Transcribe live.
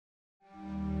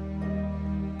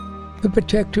The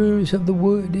Protectors of the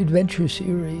Wood Adventure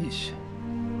Series.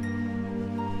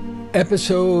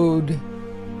 Episode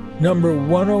number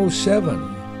 107.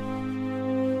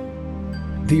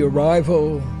 The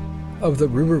Arrival of the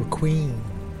River Queen.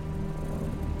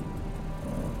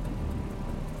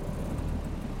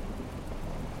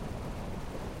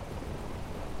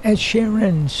 As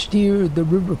Sharon steered the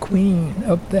River Queen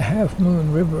up the Half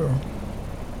Moon River,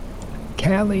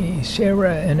 Callie,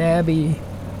 Sarah, and Abby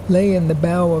lay in the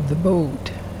bow of the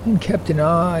boat and kept an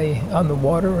eye on the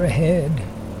water ahead.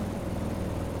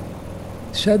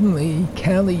 Suddenly,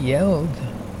 Callie yelled,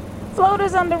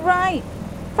 "Floaters on the right!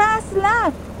 Fast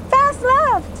left! Fast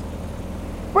left!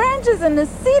 Branches in the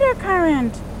cedar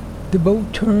current!" The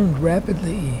boat turned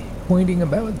rapidly, pointing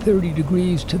about 30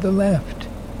 degrees to the left.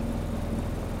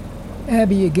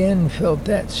 Abby again felt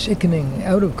that sickening,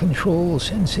 out-of-control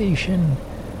sensation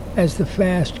as the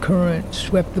fast current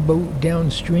swept the boat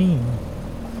downstream.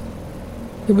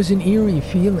 It was an eerie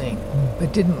feeling,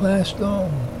 but didn't last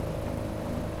long.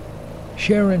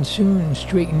 Sharon soon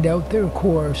straightened out their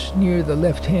course near the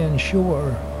left-hand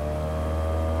shore.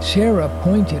 Sarah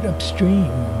pointed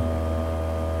upstream.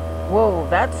 "Whoa,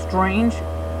 that's strange.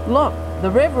 Look,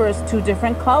 the river is two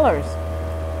different colors.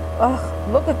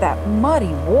 Ugh, look at that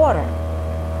muddy water.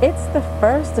 It's the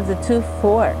first of the two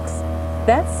forks.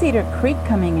 That's Cedar Creek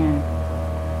coming in.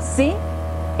 See?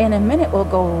 In a minute we'll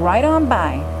go right on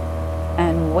by.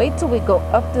 And wait till we go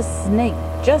up the Snake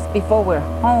just before we're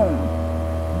home.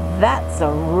 That's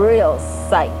a real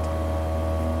sight."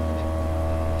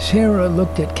 Sarah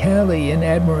looked at Callie in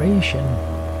admiration.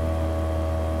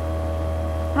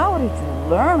 "How did you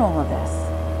learn all of this?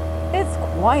 It's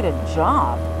quite a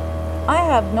job. I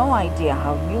have no idea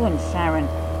how you and Sharon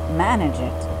manage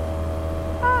it."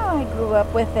 "I grew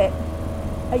up with it.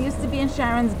 I used to be in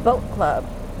Sharon's boat club.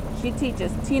 She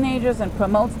teaches teenagers and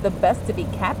promotes the best to be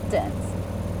captains.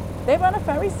 They run a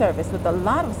ferry service with a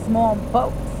lot of small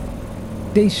boats."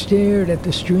 They stared at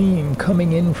the stream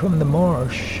coming in from the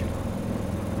marsh.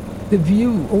 The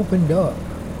view opened up.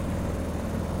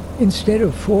 Instead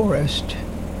of forest,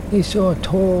 they saw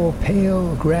tall,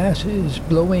 pale grasses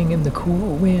blowing in the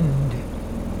cool wind.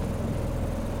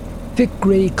 Thick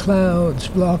gray clouds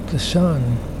blocked the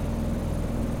sun.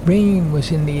 Rain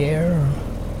was in the air.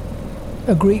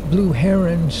 A great blue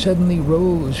heron suddenly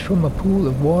rose from a pool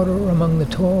of water among the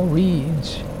tall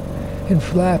reeds and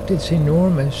flapped its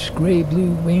enormous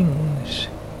gray-blue wings.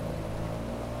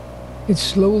 It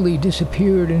slowly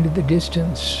disappeared into the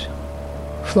distance,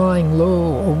 flying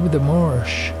low over the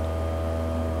marsh.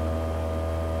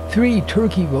 3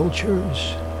 turkey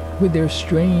vultures, with their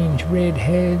strange red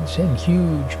heads and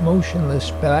huge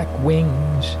motionless black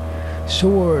wings,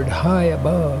 soared high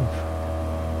above.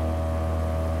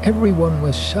 Everyone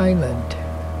was silent,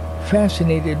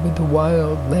 fascinated with the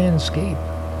wild landscape.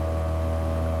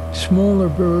 Smaller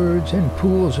birds and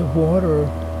pools of water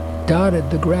dotted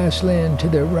the grassland to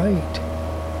their right.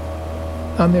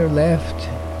 On their left,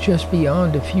 just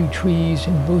beyond a few trees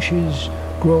and bushes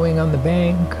growing on the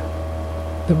bank,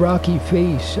 the rocky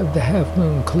face of the Half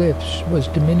Moon Cliffs was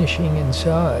diminishing in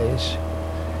size,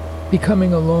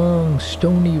 becoming a long,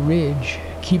 stony ridge,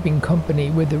 keeping company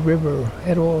with the river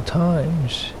at all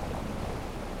times.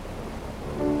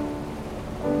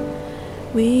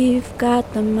 We've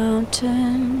got the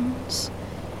mountains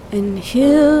and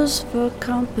hills for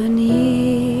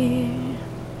company.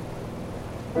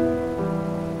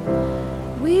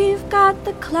 We've got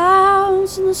the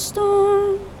clouds and the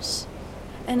storms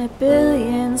and a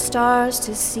billion stars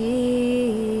to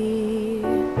see.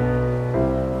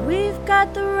 We've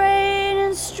got the rain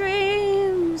and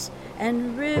streams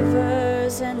and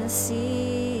rivers and the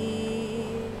sea.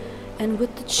 And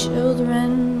with the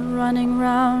children running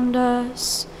round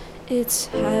us, it's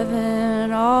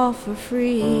heaven all for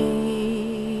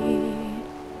free.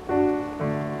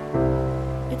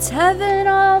 It's heaven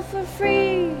all for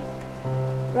free,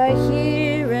 right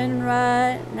here and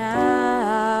right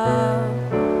now.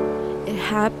 It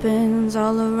happens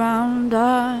all around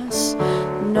us,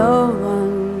 no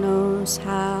one knows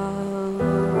how.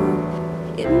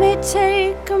 It may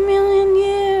take 1,000,000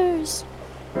 years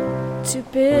to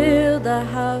build the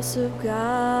house of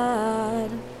God.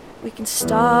 We can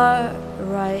start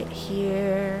right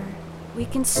here. We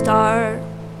can start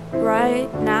right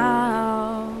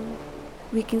now.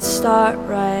 We can start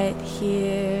right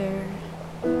here.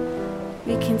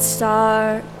 We can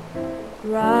start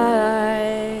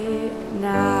right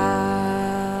now.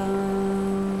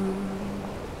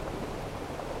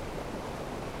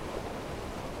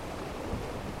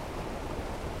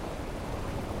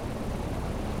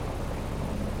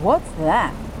 What's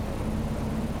that?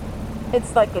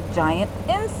 It's like a giant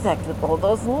insect with all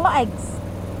those legs.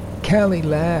 Callie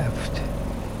laughed.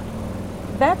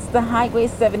 That's the Highway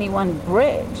 71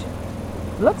 bridge.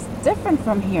 Looks different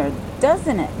from here,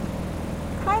 doesn't it?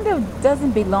 Kind of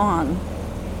doesn't belong.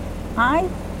 I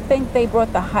think they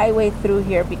brought the highway through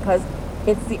here because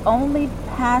it's the only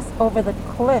pass over the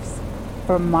cliffs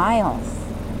for miles.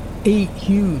 8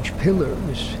 huge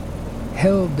pillars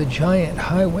held the giant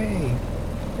highway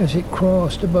as it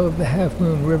crossed above the Half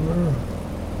Moon River,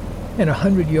 and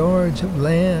 100 yards of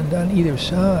land on either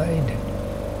side.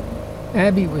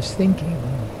 Abby was thinking,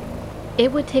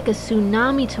 it would take a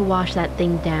tsunami to wash that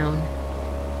thing down.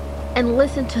 And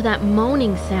listen to that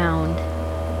moaning sound.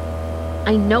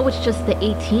 I know it's just the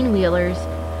 18-wheelers,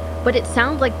 but it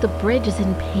sounds like the bridge is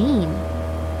in pain.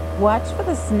 Watch for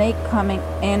the snake coming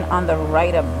in on the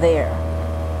right up there.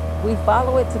 We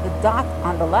follow it to the dock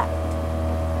on the left.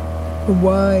 A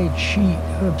wide sheet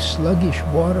of sluggish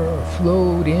water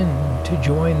flowed in to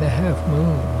join the Half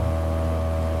Moon.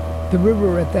 The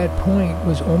river at that point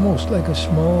was almost like a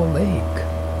small lake.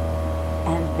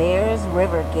 And there's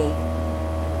Rivergate.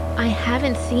 I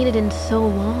haven't seen it in so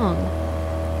long.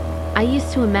 I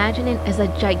used to imagine it as a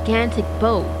gigantic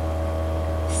boat.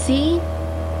 See?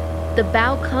 The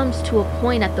bow comes to a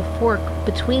point at the fork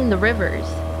between the rivers.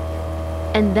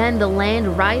 And then the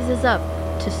land rises up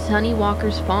to Sonny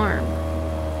Walker's farm.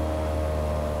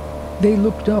 They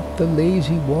looked up the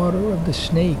lazy water of the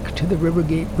Snake to the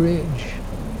Rivergate Bridge,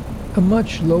 a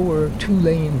much lower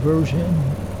 2-lane version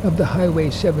of the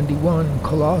Highway 71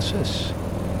 Colossus.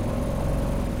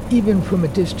 Even from a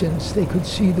distance, they could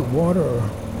see the water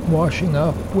washing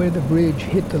up where the bridge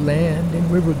hit the land in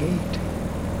Rivergate.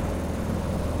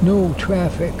 No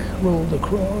traffic rolled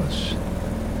across,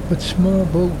 but small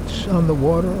boats on the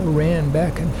water ran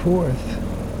back and forth.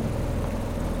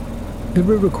 The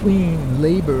River Queen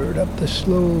labored up the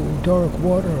slow, dark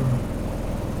water.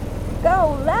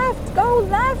 Go left, go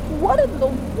left. What in the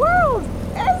world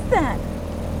is that?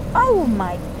 Oh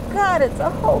my God, it's a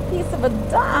whole piece of a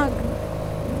dock.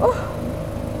 Oh,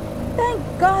 thank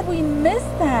God we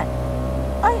missed that.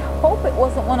 I hope it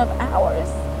wasn't one of ours.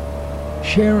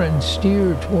 Sharon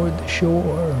steered toward the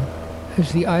shore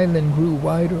as the island grew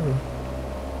wider.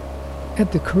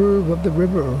 At the curve of the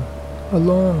river, a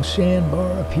long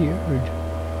sandbar appeared,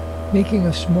 making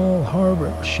a small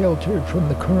harbor sheltered from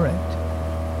the current.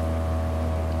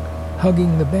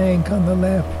 Hugging the bank on the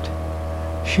left,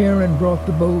 Sharon brought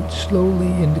the boat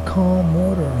slowly into calm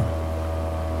water.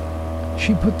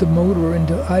 She put the motor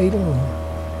into idle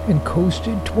and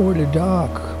coasted toward a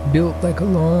dock built like a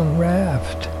long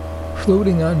raft,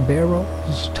 floating on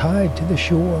barrels tied to the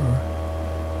shore.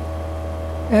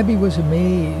 Abby was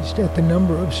amazed at the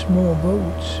number of small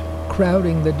boats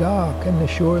crowding the dock and the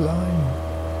shoreline.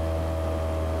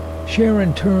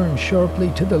 Sharon turned sharply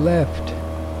to the left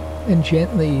and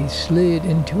gently slid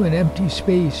into an empty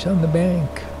space on the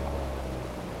bank.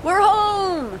 We're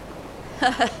home!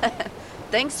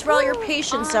 Thanks for all your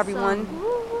patience, Awesome. everyone.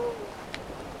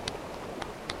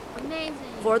 Amazing.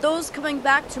 For those coming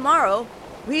back tomorrow,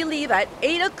 we leave at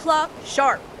 8 o'clock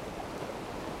sharp.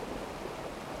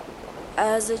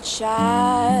 As a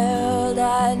child,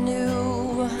 I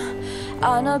knew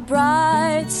on a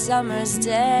bright summer's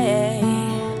day,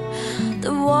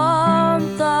 the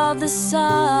warmth of the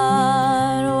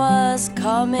sun was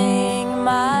coming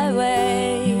my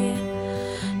way.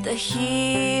 The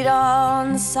heat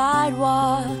on the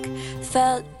sidewalk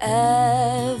felt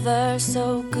ever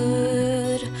so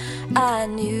good. I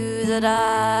knew that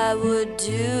I would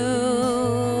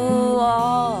do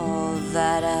all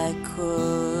that I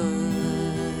could.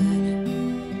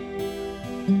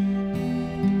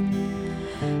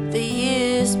 The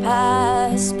years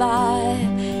passed by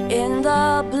in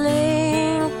the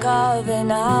blink of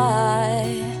an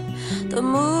eye. The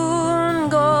moon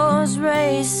goes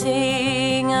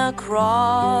racing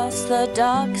across the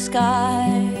dark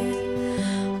sky.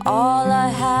 All I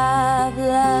have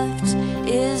left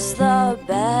is the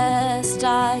best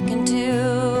I can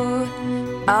do.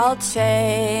 I'll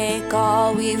take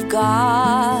all we've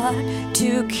got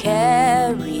to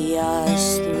carry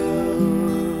us through.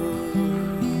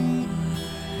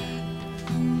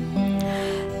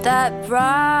 That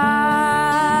bright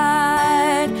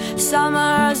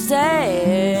summer's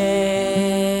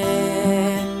day,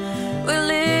 we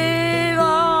live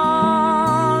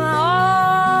on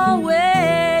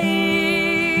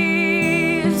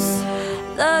always.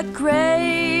 The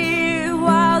great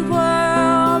wild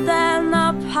world and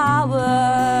the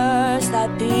powers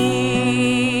that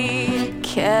be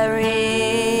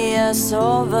carry us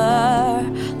over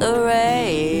the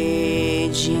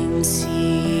raging sea.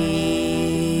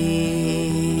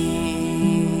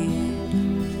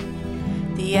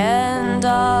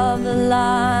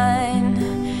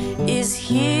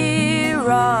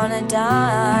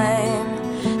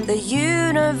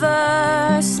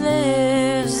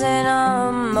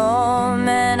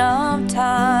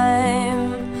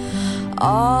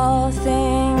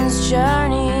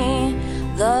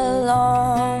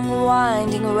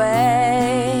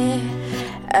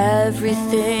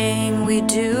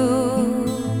 do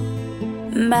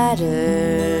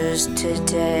matters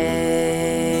today.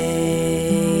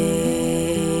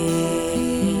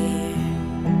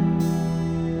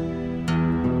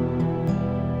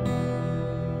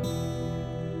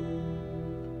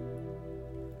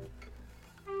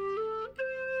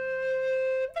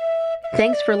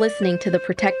 Thanks for listening to the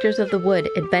Protectors of the Wood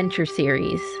Adventure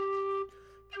Series.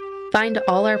 Find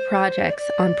all our projects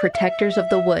on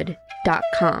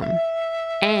protectorsofthewood.com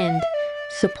and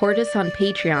support us on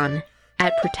Patreon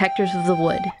at Protectors of the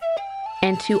Wood.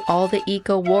 And to all the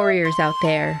eco warriors out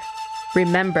there,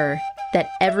 remember that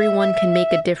everyone can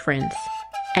make a difference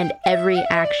and every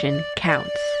action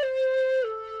counts.